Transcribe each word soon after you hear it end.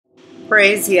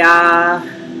Praise Yah,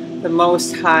 the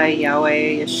Most High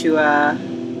Yahweh, Yeshua,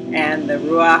 and the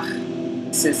Ruach.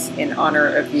 This is in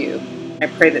honor of you. I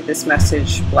pray that this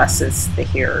message blesses the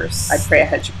hearers. I pray a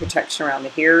hedge of protection around the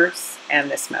hearers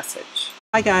and this message.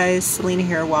 Hi guys, Selena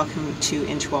here. Welcome to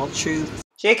Into All Truth.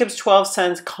 Jacob's 12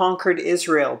 sons conquered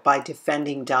Israel by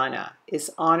defending Dinah.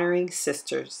 Is honoring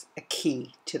sisters a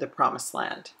key to the promised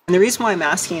land? And the reason why I'm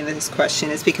asking this question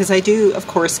is because I do, of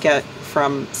course, get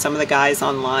from some of the guys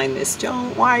online this,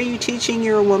 why are you teaching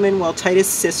you're a woman? Well, Titus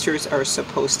sisters are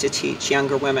supposed to teach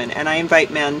younger women. And I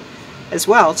invite men as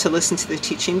well to listen to the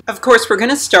teaching. Of course, we're going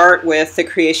to start with the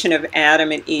creation of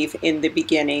Adam and Eve in the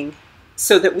beginning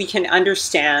so that we can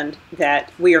understand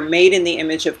that we are made in the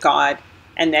image of God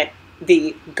and that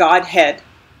the Godhead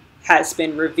has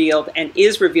been revealed and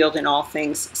is revealed in all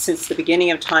things since the beginning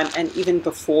of time and even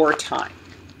before time.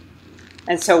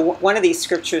 And so one of these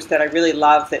scriptures that I really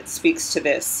love that speaks to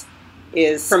this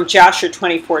is from Joshua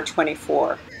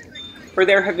 24:24. For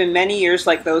there have been many years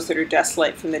like those that are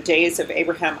desolate from the days of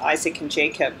Abraham, Isaac, and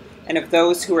Jacob, and of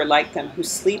those who are like them, who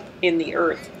sleep in the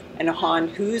earth, and on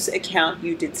whose account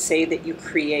you did say that you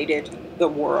created the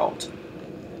world.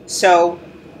 So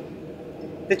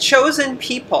the chosen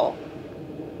people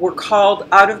were called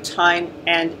out of time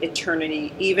and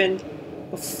eternity, even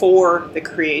before the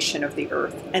creation of the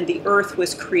earth. And the earth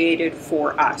was created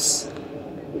for us.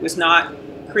 It was not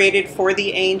created for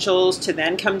the angels to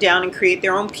then come down and create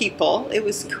their own people. It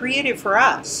was created for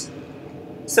us.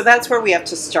 So that's where we have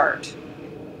to start.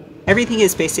 Everything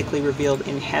is basically revealed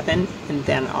in heaven and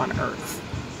then on earth.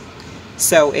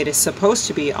 So it is supposed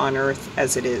to be on earth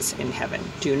as it is in heaven.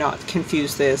 Do not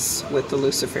confuse this with the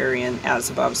Luciferian as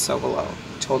above, so below.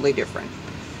 Totally different.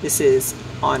 This is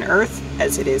on earth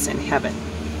as it is in heaven.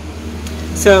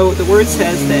 So the word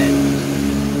says that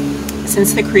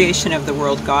since the creation of the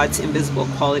world, God's invisible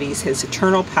qualities, his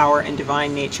eternal power and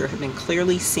divine nature have been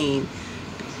clearly seen,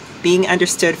 being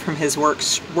understood from his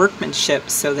workmanship,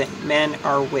 so that men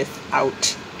are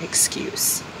without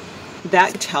excuse.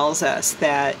 That tells us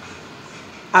that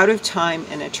out of time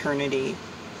and eternity,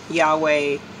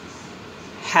 Yahweh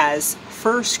has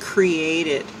first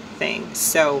created things.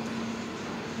 So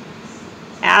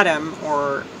Adam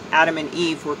and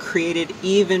Eve were created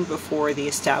even before the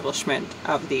establishment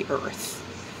of the earth.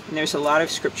 And there's a lot of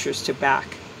scriptures to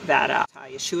back that up.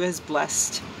 Yeshua has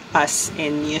blessed us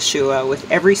in Yeshua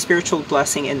with every spiritual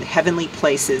blessing in heavenly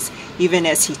places, even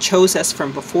as he chose us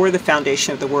from before the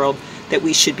foundation of the world, that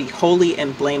we should be holy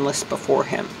and blameless before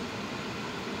him.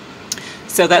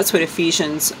 So that's what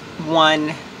Ephesians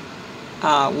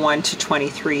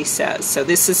 1:1-23 says. So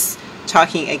this is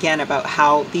talking again about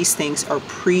how these things are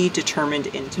predetermined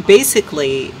into.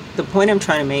 Basically, the point I'm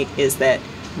trying to make is that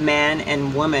man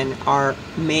and woman are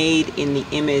made in the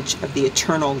image of the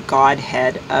eternal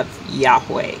Godhead of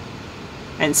Yahweh.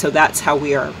 And so that's how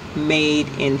we are made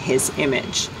in his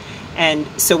image. And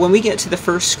so when we get to the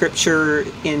first scripture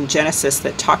in Genesis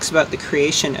that talks about the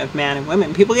creation of man and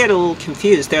woman, people get a little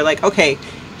confused. They're like, okay,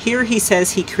 here he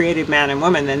says he created man and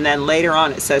woman, and then later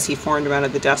on it says he formed him out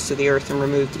of the dust of the earth and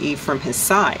removed Eve from his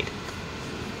side.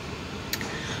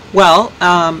 Well,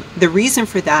 the reason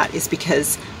for that is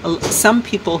because some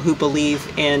people who believe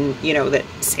in, that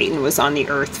Satan was on the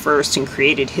earth first and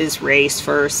created his race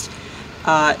first,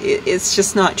 it's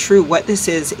just not true. What this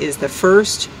is the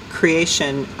first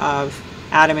creation of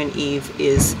Adam and Eve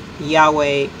is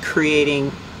Yahweh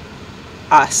creating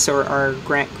us, or our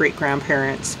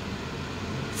great-grandparents,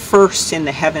 first in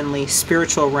the heavenly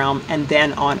spiritual realm and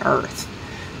then on earth.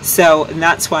 So, and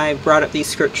that's why I brought up these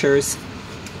scriptures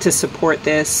to support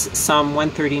this. Psalm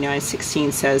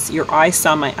 139:16 says, your eyes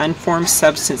saw my unformed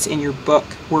substance in your book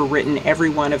were written, every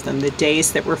one of them, the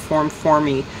days that were formed for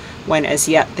me, when as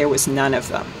yet there was none of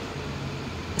them.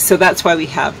 So that's why we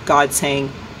have God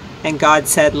saying, and God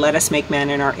said, let us make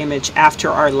man in our image after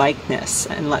our likeness,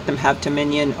 and let them have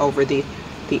dominion over the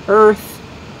earth.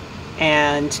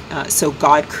 And so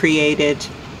God created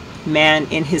man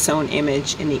in his own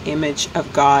image. In the image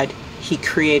of God, he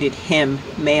created him,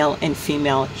 male and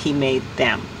female, he made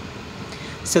them.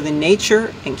 So the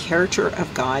nature and character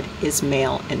of God is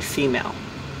male and female.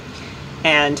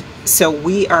 And so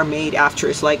we are made after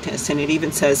his likeness. And it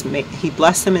even says, he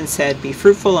blessed them and said, be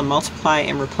fruitful and multiply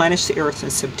and replenish the earth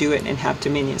and subdue it and have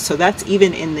dominion. So that's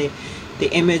even in the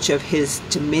image of his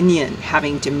dominion,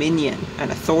 having dominion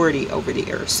and authority over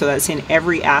the earth. So that's in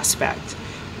every aspect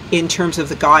in terms of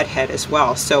the Godhead as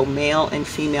well. So male and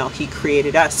female, he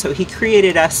created us. So he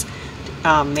created us,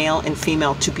 male and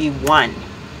female, to be one.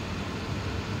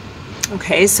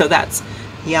 Okay, so that's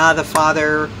Yah the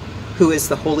Father, who is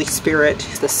the Holy Spirit,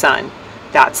 the Son.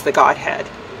 That's the Godhead.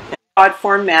 God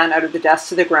formed man out of the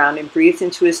dust of the ground and breathed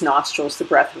into his nostrils the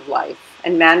breath of life.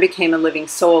 And man became a living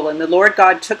soul. And the Lord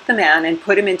God took the man and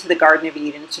put him into the Garden of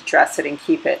Eden to dress it and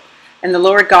keep it. And the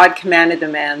Lord God commanded the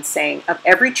man, saying, Of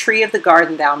every tree of the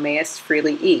garden thou mayest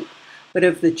freely eat, but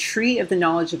of the tree of the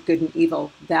knowledge of good and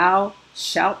evil thou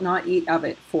shalt not eat of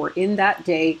it, for in that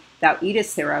day thou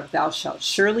eatest thereof thou shalt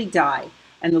surely die.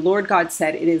 And the Lord God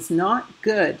said, It is not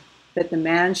good that the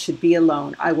man should be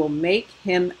alone. I will make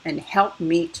him an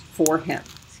helpmeet for him.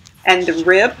 And the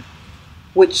rib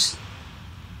which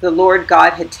the Lord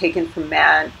God had taken from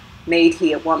man made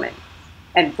he a woman,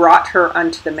 and brought her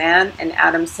unto the man. And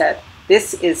Adam said,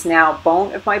 This is now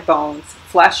bone of my bones,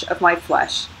 flesh of my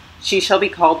flesh. She shall be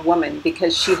called woman,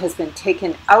 because she has been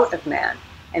taken out of man.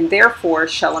 And therefore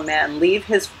shall a man leave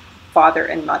his father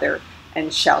and mother,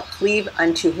 and shall cleave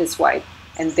unto his wife,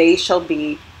 and they shall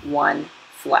be one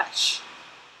flesh.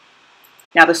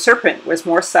 Now the serpent was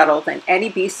more subtle than any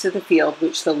beast of the field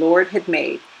which the Lord had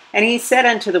made. And he said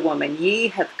unto the woman, Ye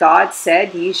hath God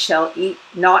said, Ye shall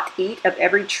not eat of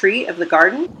every tree of the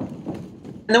garden?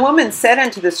 And the woman said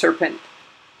unto the serpent,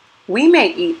 We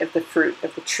may eat of the fruit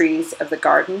of the trees of the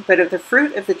garden, but of the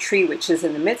fruit of the tree which is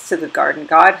in the midst of the garden,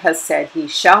 God has said, Ye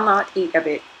shall not eat of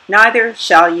it, neither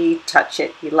shall ye touch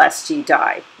it, lest ye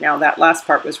die. Now that last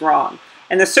part was wrong.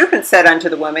 And the serpent said unto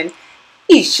the woman,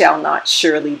 Ye shall not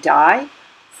surely die.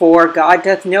 For God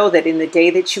doth know that in the day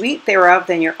that you eat thereof,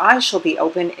 then your eyes shall be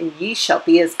opened, and ye shall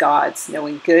be as gods,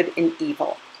 knowing good and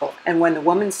evil. And when the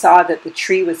woman saw that the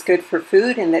tree was good for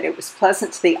food, and that it was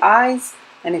pleasant to the eyes,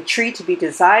 and a tree to be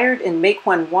desired, and make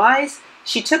one wise,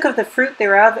 she took of the fruit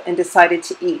thereof, and decided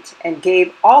to eat, and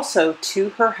gave also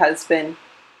to her husband,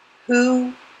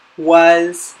 who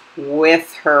was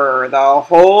with her the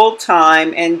whole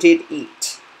time, and did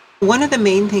eat. One of the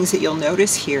main things that you'll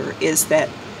notice here is that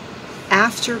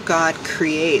after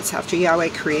Yahweh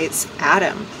creates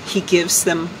Adam, he gives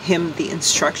him the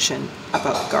instruction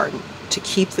about the garden, to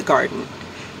keep the garden.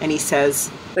 And he says,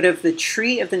 But of the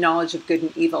tree of the knowledge of good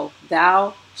and evil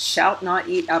thou shalt not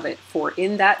eat of it, for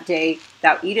in that day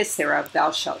thou eatest thereof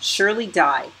thou shalt surely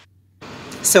die.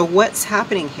 So what's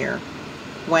happening here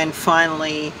when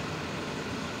finally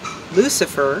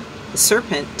Lucifer, the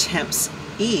serpent, tempts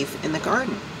Eve in the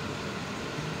garden?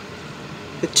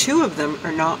 The two of them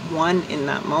are not one in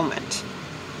that moment,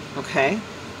 okay?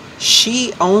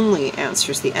 She only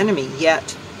answers the enemy,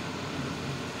 yet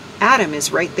Adam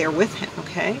is right there with him,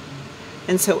 okay?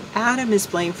 And so Adam is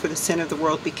blamed for the sin of the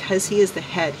world because he is the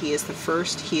head, he is the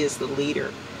first, he is the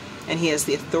leader, and he has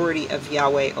the authority of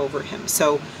Yahweh over him.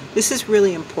 So this is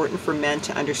really important for men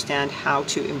to understand how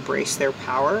to embrace their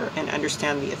power and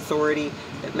understand the authority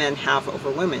that men have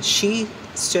over women. She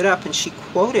stood up and she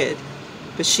quoted,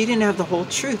 but she didn't have the whole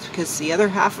truth because the other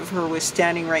half of her was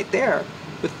standing right there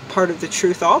with part of the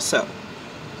truth also.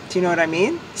 Do you know what I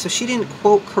mean? So she didn't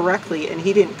quote correctly, and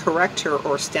he didn't correct her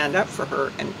or stand up for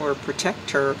her or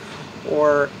protect her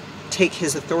or take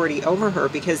his authority over her,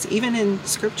 because even in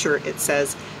scripture it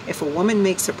says if a woman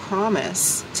makes a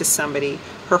promise to somebody,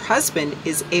 her husband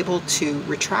is able to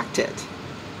retract it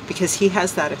because he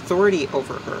has that authority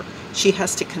over her. She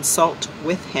has to consult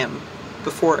with him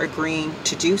before agreeing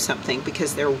to do something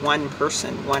because they're one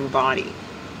person, one body.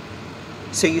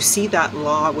 So you see that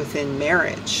law within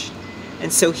marriage.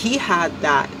 And so he had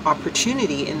that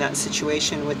opportunity in that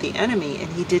situation with the enemy,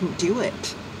 and he didn't do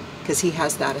it because he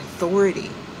has that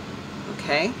authority.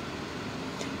 Okay?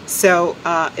 So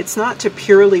it's not to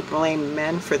purely blame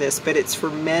men for this, but it's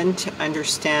for men to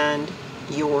understand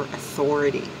your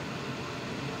authority.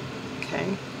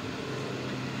 Okay?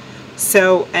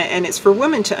 So, and it's for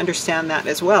women to understand that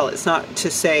as well. It's not to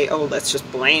say, oh, let's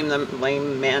just blame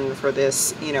men for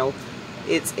this. You know,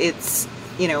 it's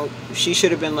you know, she should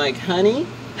have been like, honey,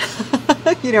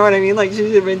 you know what I mean? Like, she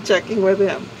should have been checking with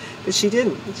him, but she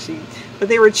didn't. But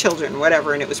they were children,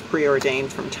 whatever, and it was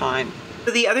preordained from time.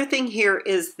 So the other thing here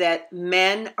is that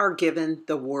men are given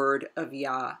the word of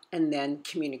Yah and then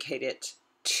communicate it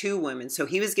to women. So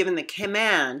he was given the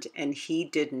command, and he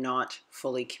did not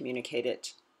fully communicate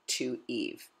it to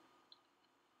Eve.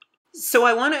 So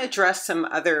I want to address some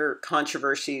other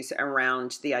controversies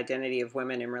around the identity of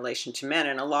women in relation to men.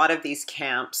 And a lot of these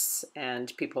camps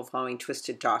and people following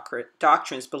twisted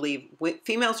doctrines believe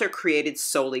females are created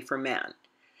solely for men.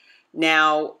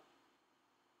 Now,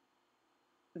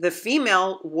 the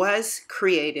female was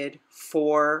created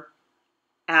for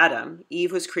Adam.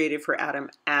 Eve was created for Adam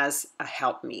as a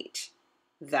helpmeet.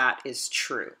 That is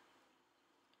true.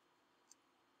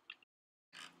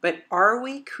 But are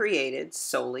we created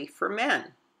solely for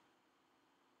men?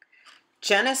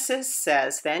 Genesis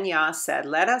says, Then Yah said,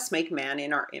 Let us make man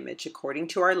in our image, according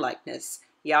to our likeness,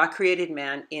 Yah created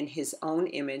man in his own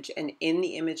image, and in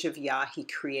the image of Yah he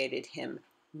created him.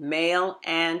 Male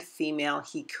and female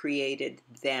he created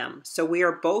them. So we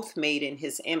are both made in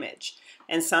his image.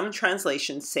 And some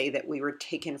translations say that we were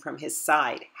taken from his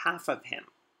side, half of him.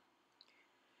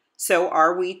 So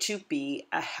are we to be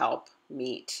a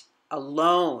helpmeet,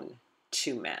 alone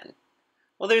to men?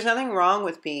 Well, there's nothing wrong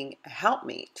with being a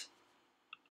helpmeet.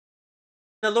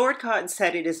 The Lord God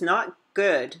said, "It is not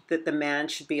good that the man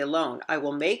should be alone. I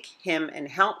will make him an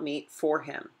helpmeet for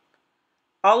him."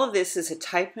 All of this is a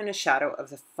type and a shadow of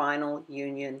the final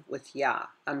union with Yah,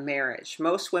 a marriage.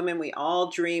 Most women, we all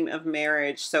dream of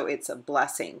marriage, so it's a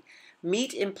blessing.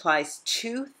 Meet implies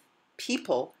two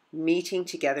people meeting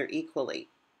together equally.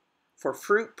 For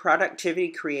fruit, productivity,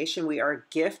 creation, we are a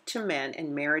gift to men,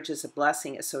 and marriage is a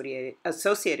blessing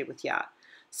associated with Yah.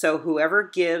 So whoever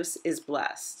gives is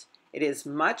blessed. It is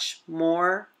much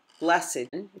more blessed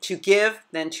to give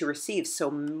than to receive. So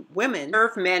women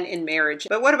serve men in marriage.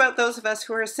 But what about those of us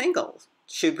who are single?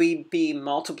 Should we be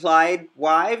multiplied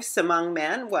wives among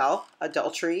men? Well,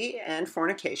 adultery and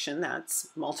fornication, that's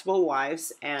multiple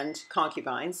wives, and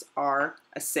concubines are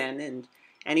a sin, and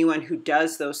anyone who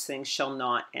does those things shall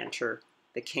not enter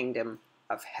the kingdom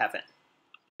of heaven.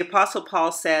 The Apostle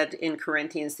Paul said in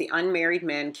Corinthians, "The unmarried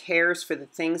man cares for the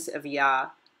things of Yah,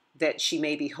 that she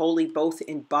may be holy both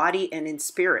in body and in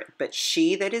spirit. But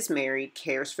she that is married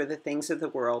cares for the things of the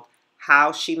world,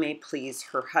 how she may please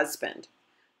her husband."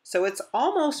 So it's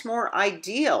almost more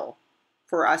ideal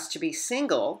for us to be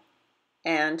single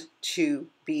and to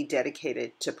be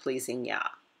dedicated to pleasing Yah.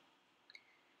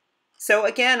 So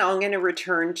again, I'm going to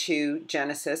return to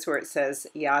Genesis, where it says,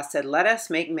 Yah said, "Let us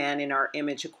make man in our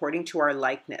image according to our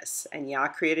likeness." And Yah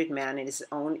created man in his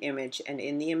own image, and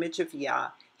in the image of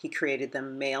Yah he created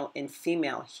them, male and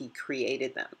female he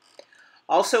created them.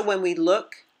 Also, when we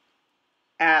look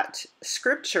at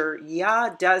scripture, Yah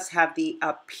does have the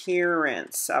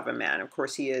appearance of a man. Of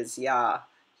course, he is Yah.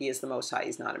 He is the Most High.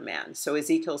 He's not a man. So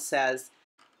Ezekiel says,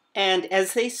 "And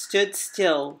as they stood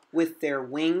still with their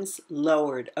wings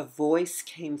lowered, a voice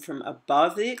came from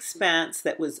above the expanse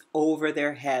that was over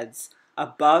their heads.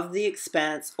 Above the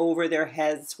expanse over their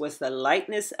heads was the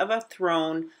likeness of a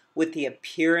throne with the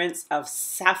appearance of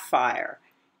sapphire.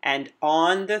 And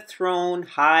on the throne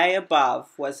high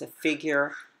above was a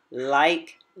figure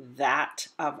like that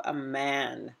of a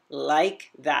man."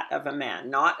 Like that of a man.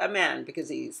 Not a man, because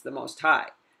he's the Most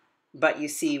High. But you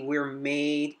see, we're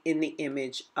made in the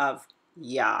image of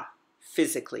Yah,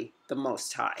 physically the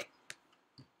Most High.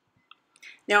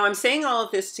 Now, I'm saying all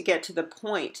of this to get to the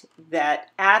point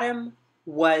that Adam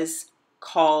was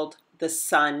called the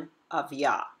son of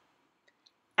Yah.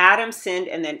 Adam sinned,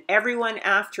 and then everyone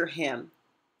after him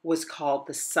was called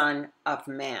the son of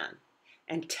man.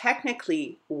 And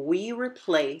technically, we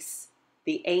replace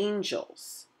the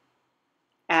angels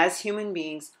as human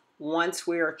beings once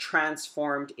we are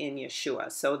transformed in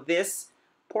Yeshua. So this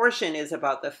portion is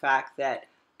about the fact that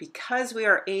because we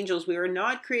are angels, we are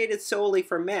not created solely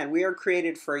for men. We are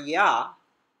created for Yah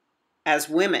as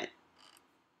women.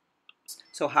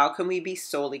 So how can we be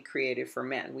solely created for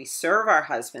men? We serve our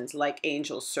husbands like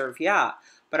angels serve Yah,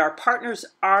 but our partners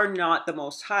are not the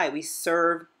Most High. We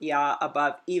serve Yah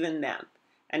above even them,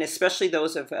 and especially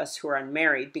those of us who are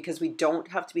unmarried, because we don't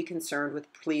have to be concerned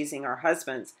with pleasing our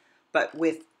husbands, but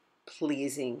with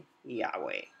pleasing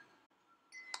Yahweh.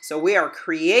 So we are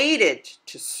created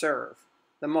to serve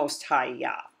the Most High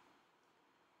Yah.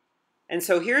 And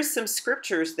so here's some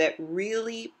scriptures that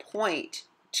really point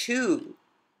to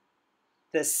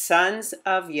the sons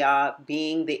of Yah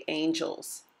being the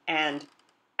angels. And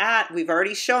we've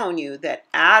already shown you that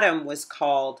Adam was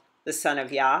called the son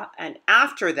of Yah, and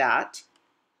after that,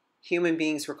 human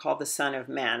beings were called the son of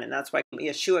man, and that's why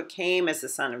Yeshua came as the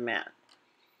son of man.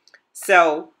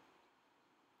 So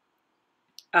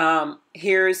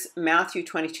here's Matthew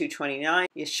 22:29.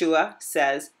 Yeshua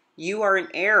says, "You are in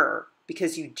error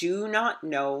because you do not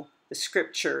know the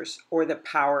scriptures or the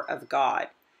power of God.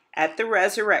 At the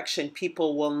resurrection,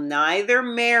 people will neither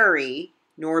marry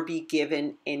nor be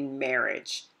given in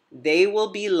marriage. They will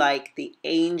be like the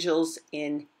angels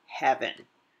in heaven."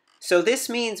 So this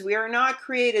means we are not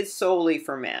created solely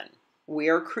for men. We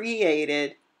are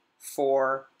created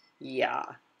for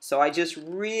Yah. So I just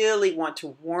really want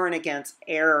to warn against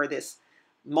error, this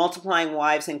multiplying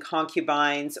wives and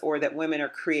concubines, or that women are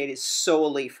created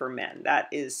solely for men. That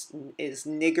is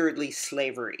niggardly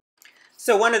slavery.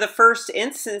 So one of the first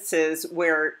instances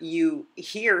where you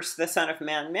hear the Son of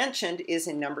Man mentioned is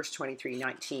in Numbers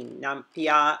 23:19. Now,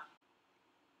 Yah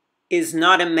is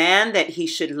not a man that he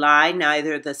should lie,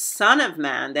 neither the Son of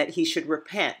Man that he should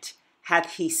repent.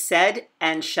 Hath he said,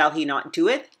 and shall he not do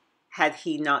it? Hath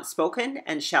he not spoken,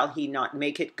 and shall he not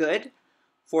make it good?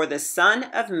 For the Son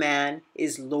of Man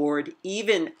is Lord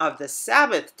even of the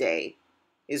Sabbath day,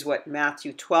 is what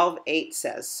Matthew 12:8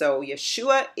 says. So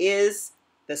Yeshua is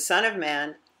the Son of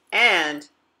Man and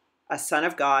a Son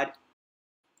of God.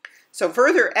 So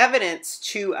further evidence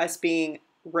to us being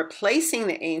replacing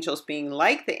the angels, being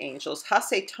like the angels,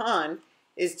 Hasatan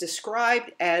is described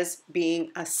as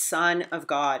being a son of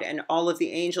God, and all of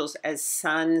the angels as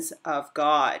sons of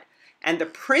God. And the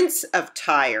prince of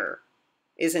Tyre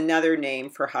is another name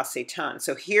for Hasatan.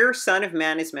 So here, Son of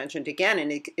Man is mentioned again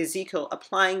in Ezekiel,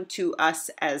 applying to us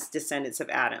as descendants of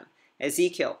Adam.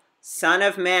 Ezekiel, Son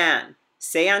of Man,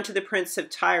 say unto the prince of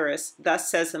Tyrus, thus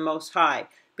says the Most High,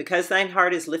 because thine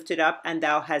heart is lifted up, and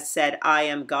thou hast said, I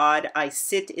am God, I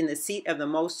sit in the seat of the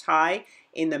Most High,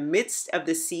 in the midst of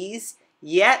the seas,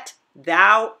 yet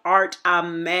thou art a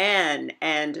man,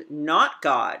 and not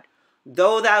God,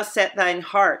 though thou set thine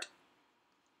heart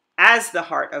as the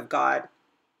heart of God.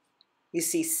 You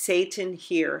see, Satan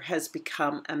here has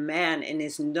become a man and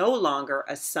is no longer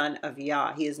a son of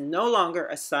Yah. He is no longer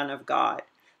a son of God.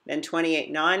 Then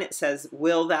 28:9 it says,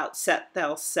 Will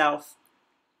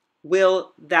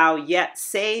thou yet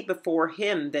say before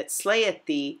him that slayeth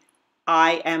thee,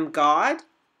 I am God?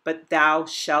 But thou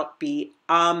shalt be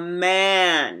a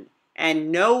man,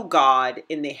 and no God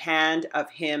in the hand of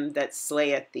him that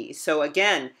slayeth thee. So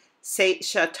again,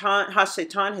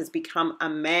 Hasatan has become a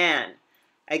man.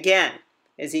 Again,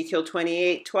 Ezekiel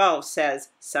 28:12 says,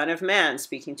 Son of man,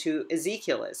 speaking to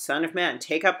Ezekiel as Son of man,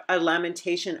 take up a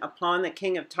lamentation upon the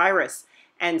king of Tyrus,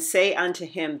 and say unto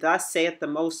him, Thus saith the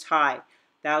Most High,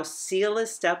 Thou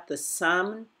sealest up the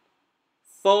sum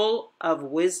full of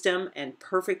wisdom and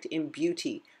perfect in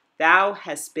beauty. Thou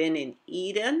hast been in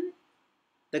Eden,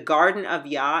 the garden of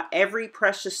Yah. Every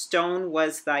precious stone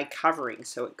was thy covering.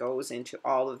 So it goes into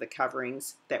all of the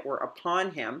coverings that were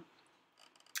upon him.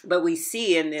 But we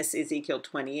see in this Ezekiel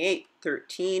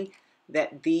 28:13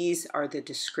 that these are the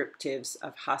descriptives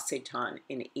of Hasatan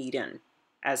in Eden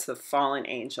as the fallen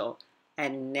angel.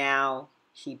 And now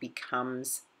he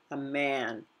becomes a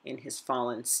man in his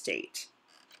fallen state.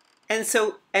 And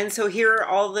so here are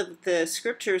all the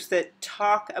scriptures that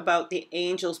talk about the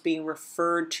angels being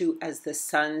referred to as the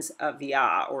sons of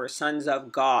Yah, or sons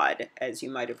of God, as you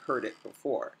might have heard it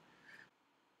before.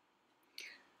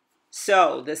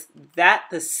 So that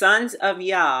the sons of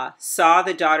Yah saw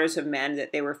the daughters of men,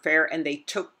 that they were fair, and they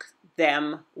took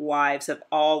them wives of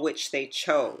all which they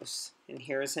chose. And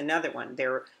here's another one.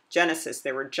 Genesis,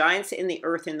 there were giants in the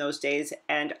earth in those days,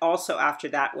 and also after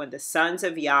that, when the sons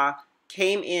of Yah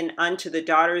came in unto the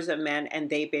daughters of men, and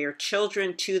they bare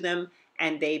children to them,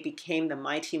 and they became the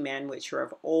mighty men which were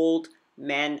of old,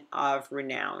 men of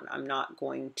renown. I'm not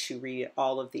going to read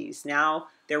all of these. Now,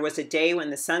 there was a day when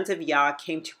the sons of Yah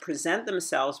came to present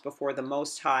themselves before the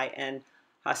Most High, and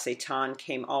Hasatan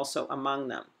came also among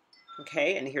them.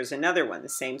 Okay, and here's another one, the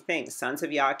same thing. Sons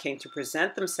of Yah came to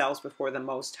present themselves before the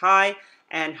Most High,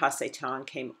 and Hasatan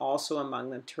came also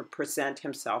among them to present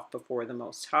himself before the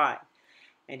Most High.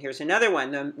 And here's another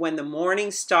one. When the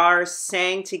morning stars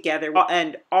sang together,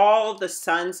 and all the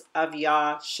sons of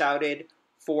Yah shouted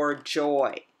for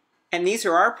joy. And these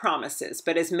are our promises.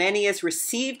 But as many as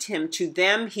received him, to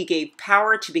them he gave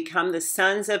power to become the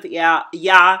sons of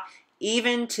Yah,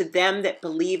 even to them that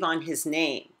believe on his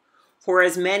name. For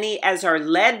as many as are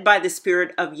led by the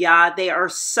Spirit of Yah, they are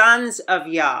sons of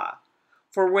Yah.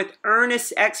 For with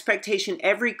earnest expectation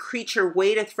every creature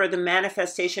waiteth for the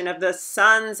manifestation of the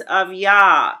sons of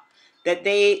Yah, that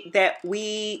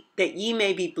ye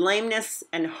may be blameless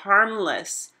and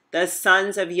harmless, the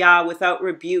sons of Yah, without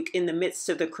rebuke, in the midst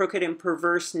of the crooked and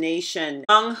perverse nation,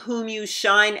 among whom you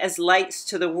shine as lights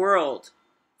to the world.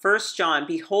 1 John,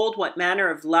 behold what manner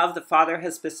of love the Father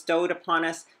has bestowed upon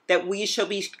us, that we shall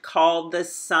be called the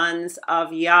sons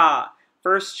of Yah.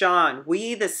 1 John,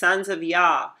 we the sons of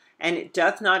Yah, and it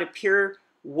doth not appear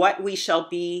what we shall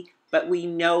be, but we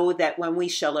know that when we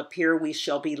shall appear, we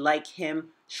shall be like him,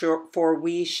 for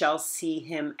we shall see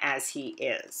him as he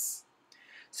is.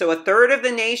 So a third of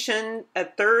the nations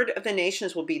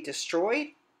will be destroyed,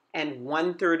 and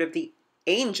 1/3 of the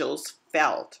angels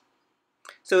felled.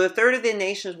 So a third of the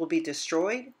nations will be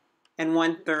destroyed, and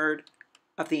 1/3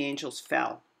 of the angels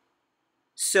fell.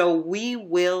 So we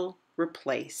will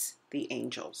replace the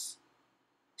angels.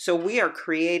 So we are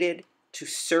created to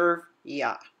serve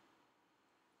Yah.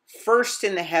 First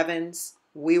in the heavens,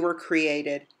 we were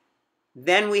created.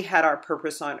 Then we had our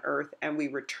purpose on earth, and we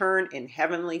return in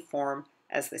heavenly form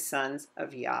as the sons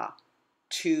of Yah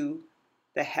to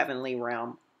the heavenly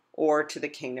realm, or to the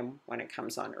kingdom when it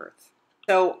comes on earth.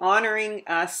 So honoring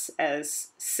us as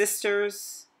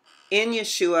sisters in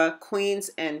Yeshua, queens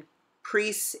and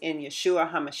priests in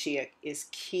Yeshua HaMashiach is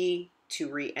key to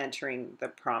re-entering the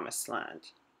promised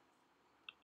land.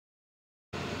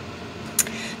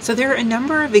 So there are a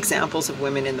number of examples of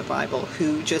women in the Bible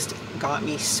who just got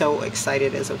me so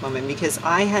excited as a woman, because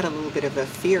I had a little bit of a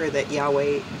fear that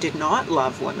Yahweh did not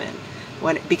love women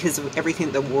because of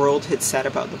everything the world had said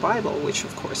about the Bible, which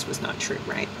of course was not true,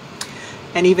 right?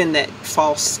 And even that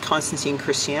false Constantine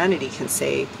Christianity can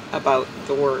say about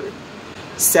the word.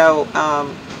 So,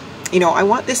 I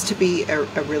want this to be a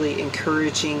really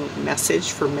encouraging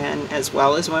message for men as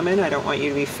well as women. I don't want you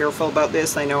to be fearful about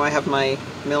this. I know I have my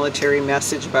military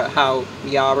message about how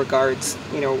Yah regards,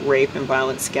 rape and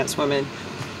violence against women.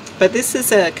 But this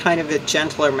is a kind of a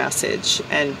gentler message.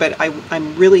 But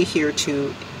I'm really here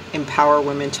to empower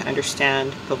women to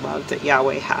understand the love that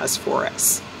Yahweh has for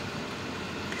us.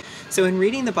 So in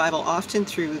reading the Bible, often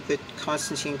through the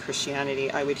Constantine Christianity,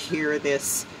 I would hear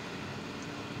this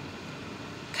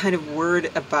kind of word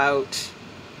about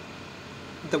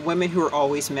the women who are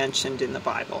always mentioned in the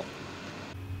Bible.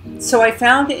 So I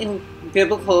found in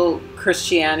biblical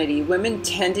Christianity, women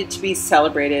tended to be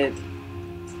celebrated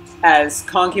as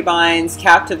concubines,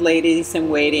 captive ladies in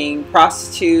waiting,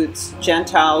 prostitutes,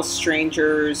 Gentiles,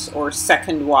 strangers, or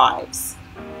second wives.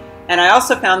 And I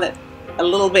also found that a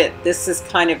little bit, this is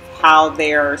kind of how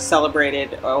they're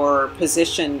celebrated or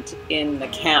positioned in the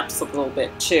camps a little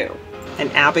bit too.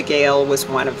 And Abigail was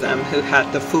one of them, who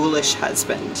had the foolish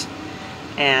husband.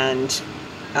 And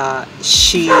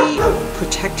she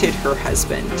protected her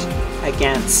husband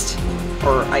against,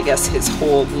 or I guess his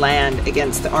whole land,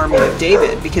 against the army of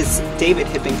David, because David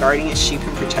had been guarding his sheep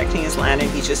and protecting his land,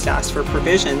 and he just asked for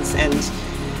provisions. And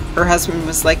her husband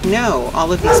was like, no,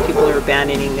 all of these people are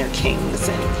abandoning their kings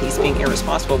and he's being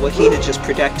irresponsible. Well, he had just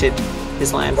protected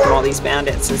his land from all these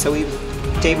bandits. And so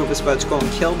David was about to go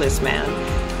and kill this man.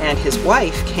 And his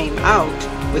wife came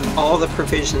out with all the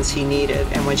provisions he needed.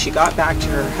 And when she got back to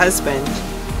her husband,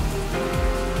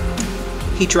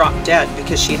 he dropped dead,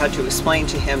 because she had to explain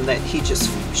to him that she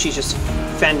just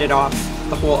fended off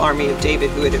the whole army of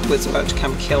David who was about to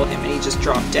come kill him. And he just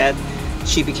dropped dead.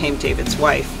 She became David's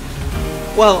wife.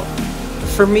 Well,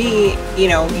 for me,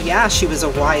 yeah, she was a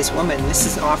wise woman. This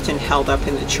is often held up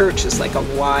in the church as like a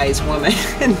wise woman.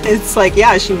 And it's like,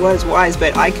 yeah, she was wise,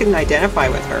 but I couldn't identify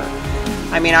with her.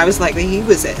 I mean, I was like, he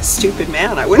was a stupid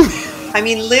man. I wouldn't. I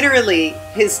mean, literally,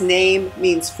 his name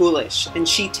means foolish. And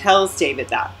she tells David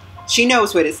that. She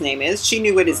knows what his name is. She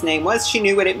knew what his name was. She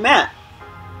knew what it meant.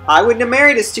 I wouldn't have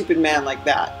married a stupid man like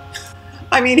that.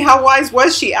 I mean, how wise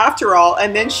was she after all?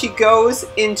 And then she goes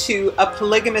into a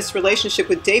polygamous relationship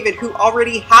with David, who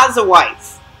already has a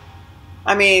wife.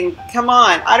 I mean, come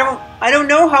on. I don't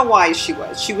know how wise she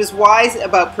was. She was wise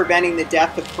about preventing the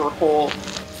death of her whole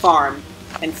farm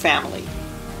and family.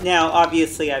 Now,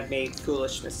 obviously, I've made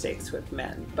foolish mistakes with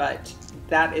men, but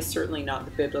that is certainly not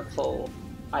the biblical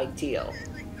ideal.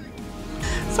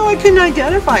 So I couldn't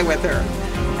identify with her.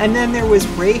 And then there was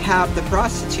Rahab the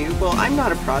prostitute. Well, I'm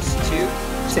not a prostitute.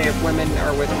 Say if women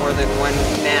are with more than one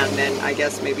man, then I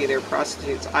guess maybe they're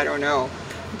prostitutes. I don't know.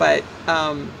 But,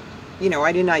 I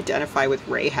didn't identify with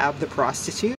Rahab the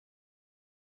prostitute,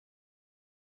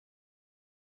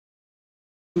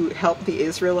 who helped the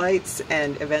Israelites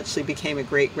and eventually became a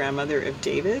great-grandmother of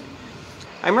David.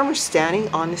 I remember standing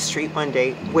on the street one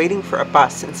day waiting for a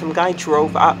bus, and some guy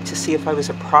drove up to see if I was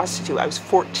a prostitute. I was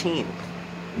 14.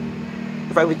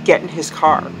 If I would get in his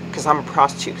car, because I'm a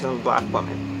prostitute, because I'm a black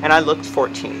woman. And I looked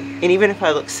 14. And even if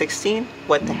I looked 16,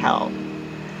 what the hell?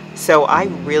 So I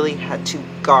really had to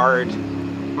guard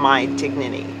my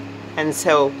dignity. And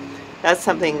so that's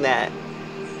something that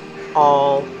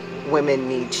all women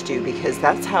need to do, because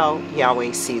that's how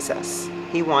Yahweh sees us.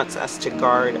 He wants us to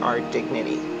guard our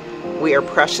dignity. We are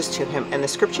precious to him. And the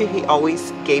scripture he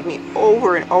always gave me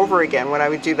over and over again when I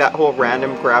would do that whole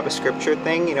random grab a scripture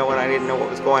thing, when I didn't know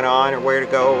what was going on or where to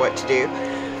go or what to do,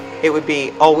 it would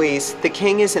be always, the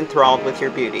king is enthralled with your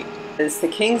beauty. As the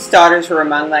king's daughters were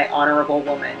among thy honorable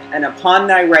women, and upon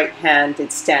thy right hand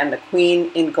did stand the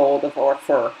queen in gold of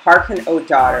Ophir. Hearken, O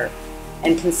daughter,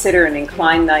 and consider and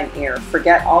incline thine ear.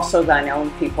 Forget also thine own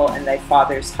people and thy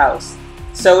father's house.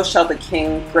 So shall the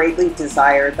king greatly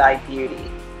desire thy beauty.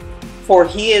 For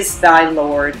he is thy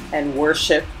Lord, and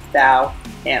worship thou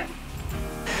him.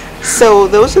 So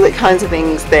those are the kinds of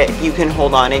things that you can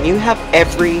hold on, and you have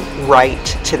every right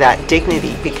to that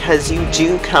dignity, because you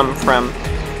do come from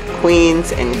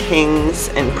queens and kings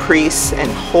and priests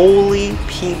and holy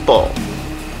people.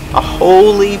 A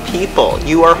holy people.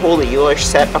 You are holy. You are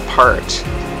set apart.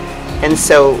 And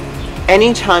so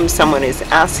anytime someone is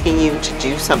asking you to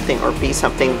do something or be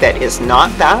something that is not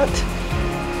that,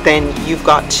 then you've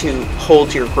got to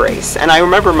hold your grace. And I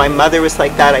remember my mother was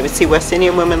like that. I would see West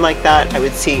Indian women like that. I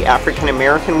would see African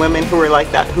American women who were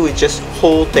like that, who would just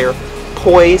hold their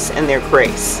poise and their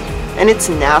grace. And it's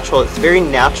natural. It's very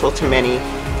natural to many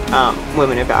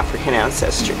women of African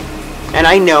ancestry. And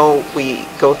I know we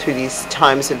go through these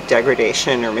times of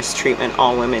degradation or mistreatment,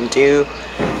 all women do,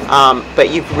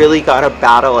 but you've really got to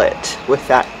battle it with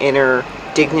that inner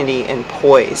dignity and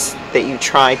poise that you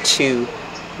try to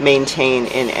maintain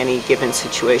in any given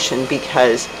situation,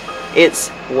 because it's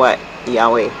what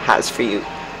Yahweh has for you.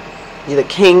 The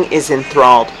King is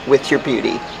enthralled with your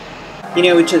beauty. You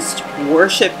know, just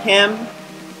worship Him,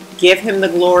 give Him the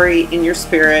glory in your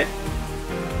spirit,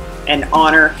 and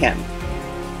honor Him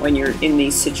when you're in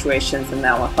these situations, and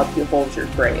that will help you hold your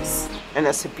grace. And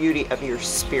that's the beauty of your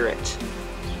spirit.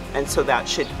 And so that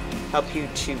should help you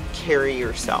to carry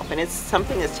yourself. And it's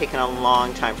something that's taken a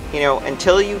long time. You know,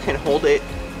 until you can hold it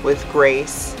with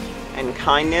grace and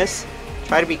kindness,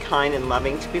 try to be kind and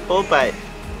loving to people, but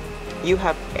you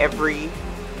have every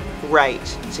right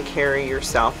to carry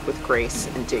yourself with grace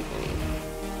and dignity.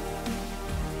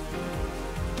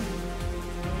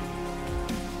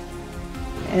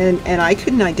 And I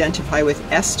couldn't identify with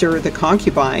Esther the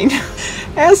concubine.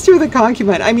 Esther the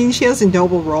concubine. I mean, she has a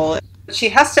noble role. She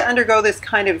has to undergo this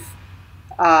kind of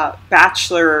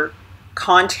bachelor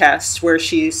contest where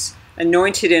she's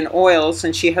anointed in oils,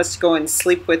 and she has to go and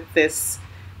sleep with this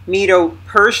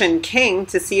Medo-Persian king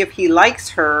to see if he likes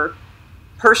her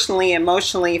personally,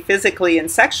 emotionally, physically, and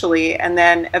sexually. And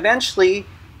then eventually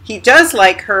he does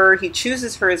like her. He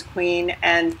chooses her as queen,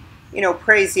 and, you know,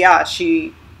 praise Yah,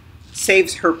 she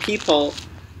saves her people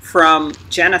from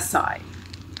genocide.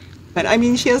 But I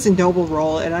mean, she has a noble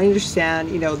role, and I understand,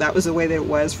 you know, that was the way that it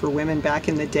was for women back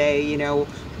in the day. You know,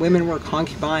 women were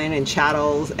concubine and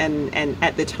chattels, and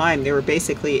at the time they were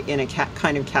basically in a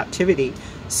kind of captivity.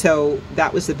 So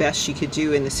that was the best she could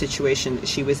do in the situation that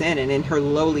she was in, and in her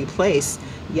lowly place,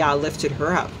 Yah lifted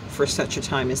her up for such a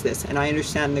time as this. And I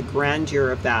understand the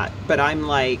grandeur of that, but I'm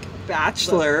like,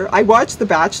 Bachelor, I watched The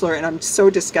Bachelor, and I'm so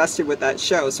disgusted with that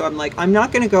show. So I'm like, I'm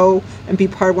not going to go and be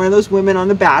part of one of those women on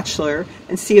The Bachelor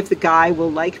and see if the guy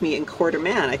will like me and court a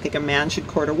man. I think a man should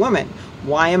court a woman.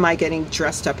 Why am I getting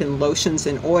dressed up in lotions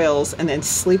and oils and then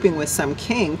sleeping with some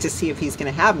king to see if he's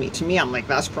going to have me? To me, I'm like,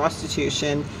 that's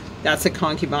prostitution. That's a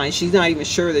concubine. She's not even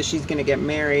sure that she's going to get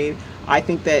married. I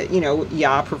think that, you know,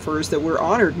 Yah prefers that we're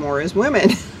honored more as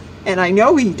women. And I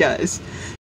know he does.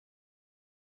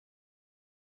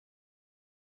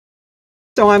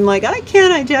 So I'm like, I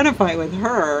can't identify with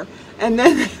her. And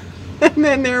then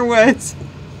there was,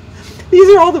 these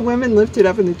are all the women lifted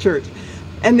up in the church.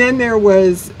 And then there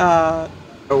was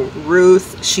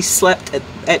Ruth. She slept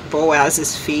at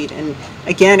Boaz's feet. And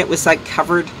again, it was like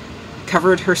covered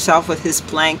herself with his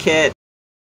blanket.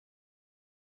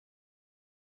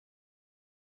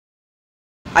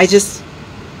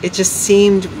 It just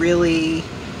seemed really,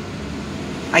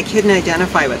 I couldn't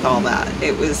identify with all that.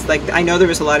 It was like, I know there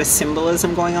was a lot of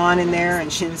symbolism going on in there, and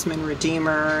kinsman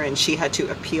redeemer, and she had to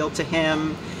appeal to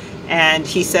him. And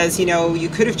he says, you know, you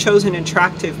could have chosen an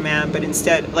attractive man, but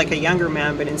instead, like a younger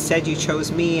man, but instead you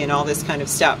chose me, and all this kind of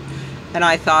stuff. And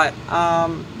I thought,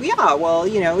 yeah, well,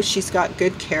 you know, she's got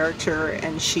good character,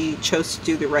 and she chose to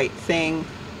do the right thing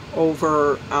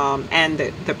over, and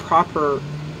the proper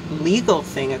legal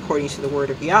thing according to the word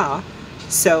of Yah.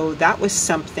 So that was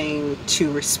something to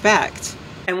respect.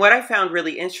 And what I found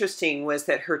really interesting was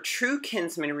that her true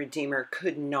kinsman redeemer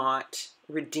could not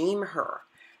redeem her.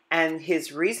 And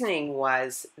his reasoning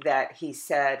was that he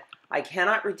said, I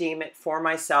cannot redeem it for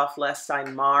myself, lest I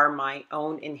mar my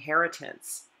own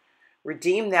inheritance.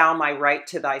 Redeem thou my right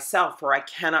to thyself, for I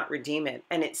cannot redeem it.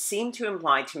 And it seemed to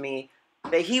imply to me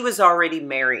that he was already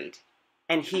married,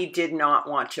 and he did not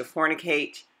want to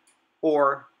fornicate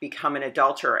or become an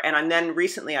adulterer. And then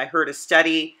recently I heard a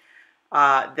study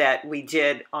that we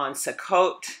did on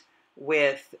Sukkot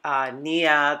with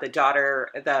Nia,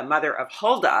 the mother of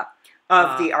Huldah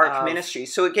of the Ark Ministry.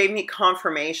 So it gave me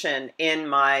confirmation in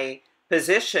my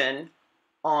position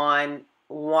on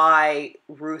why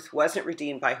Ruth wasn't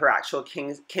redeemed by her actual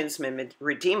kinsman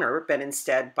redeemer, but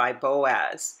instead by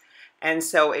Boaz. And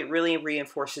so it really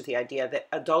reinforces the idea that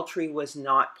adultery was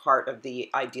not part of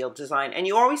the ideal design. And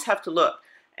you always have to look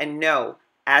and know,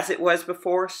 as it was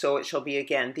before, so it shall be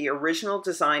again. The original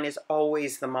design is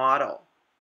always the model.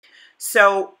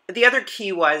 So the other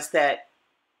key was that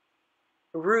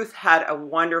Ruth had a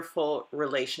wonderful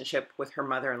relationship with her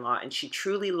mother-in-law, and she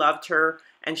truly loved her,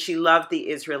 and she loved the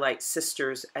Israelite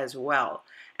sisters as well.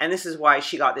 And this is why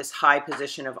she got this high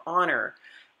position of honor.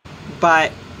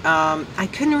 But I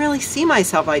couldn't really see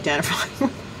myself identifying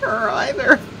with her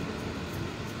either.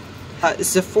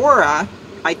 Zephora,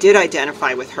 I did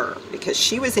identify with her because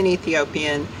she was an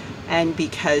Ethiopian and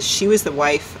because she was the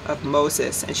wife of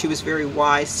Moses, and she was very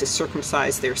wise to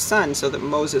circumcise their son so that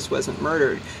Moses wasn't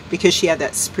murdered, because she had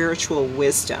that spiritual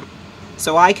wisdom.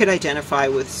 So I could identify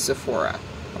with Zephora,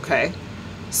 okay?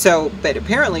 So, but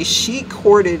apparently she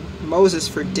courted Moses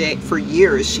for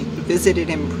years. She visited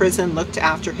him in prison, looked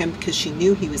after him because she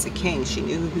knew he was a king. She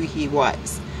knew who he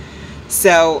was.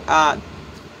 So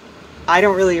I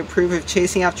don't really approve of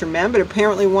chasing after men, but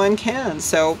apparently one can.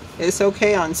 So it's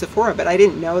okay on Zephora, but I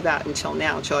didn't know that until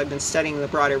now, until I've been studying the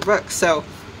broader book. So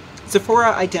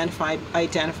Zephora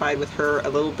identified with her a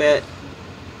little bit.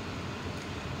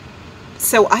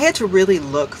 So I had to really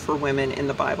look for women in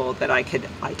the Bible that I could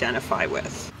identify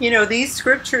with. You know, these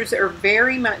scriptures are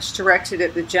very much directed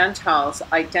at the Gentiles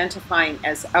identifying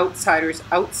as outsiders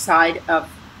outside of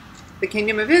the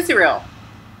kingdom of Israel.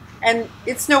 And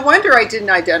it's no wonder I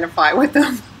didn't identify with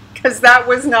them, because that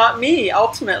was not me,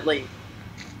 ultimately.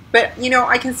 But, you know,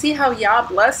 I can see how Yah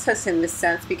blessed us in this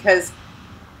sense, because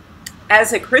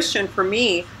as a Christian, for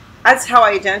me, that's how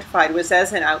I identified, was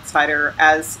as an outsider,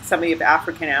 as somebody of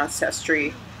African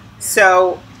ancestry.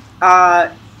 So,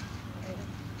 although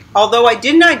I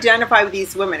didn't identify with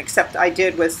these women, except I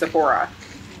did with Zephora,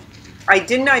 I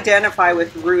didn't identify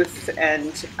with Ruth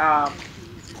and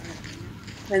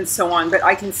so on, but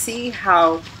I can see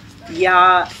how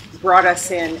Yah brought us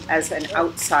in as an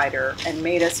outsider and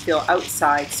made us feel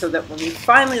outside, so that when we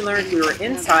finally learned we were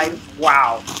inside,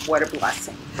 wow, what a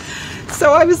blessing.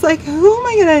 So I was like, who am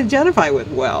I going to identify with?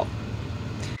 Well,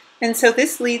 and so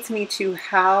this leads me to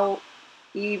how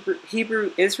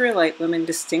Hebrew Israelite women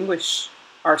distinguish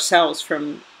ourselves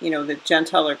from, you know, the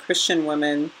Gentile or Christian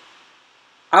women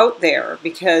out there,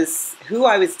 because who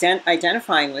I was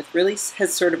identifying with really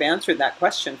has sort of answered that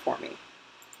question for me.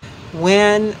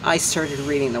 When I started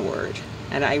reading the Word,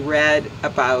 and I read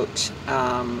about,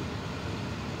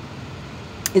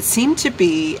 it seemed to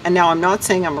be, and now I'm not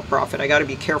saying I'm a prophet, I got to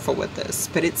be careful with this,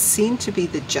 but it seemed to be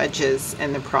the judges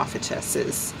and the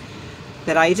prophetesses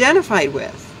that I identified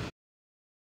with.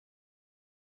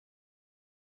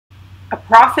 A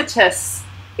prophetess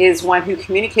is one who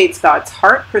communicates God's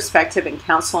heart, perspective, and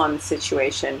counsel on the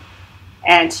situation,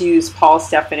 and to use Paul's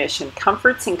definition,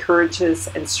 comforts, encourages,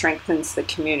 and strengthens the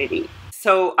community.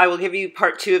 So I will give you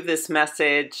part 2 of this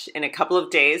message in a couple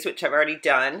of days, which I've already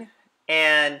done,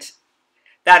 and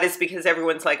that is because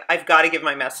everyone's like, I've got to give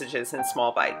my messages in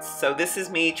small bites. So this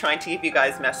is me trying to give you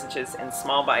guys messages in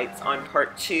small bites on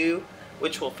part 2,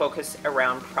 which will focus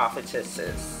around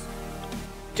prophetesses.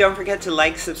 Don't forget to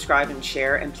like, subscribe, and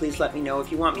share, and please let me know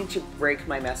if you want me to break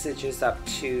my messages up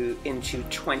into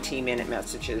 20-minute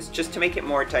messages, just to make it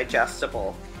more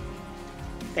digestible.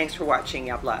 Thanks for watching.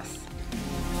 God bless.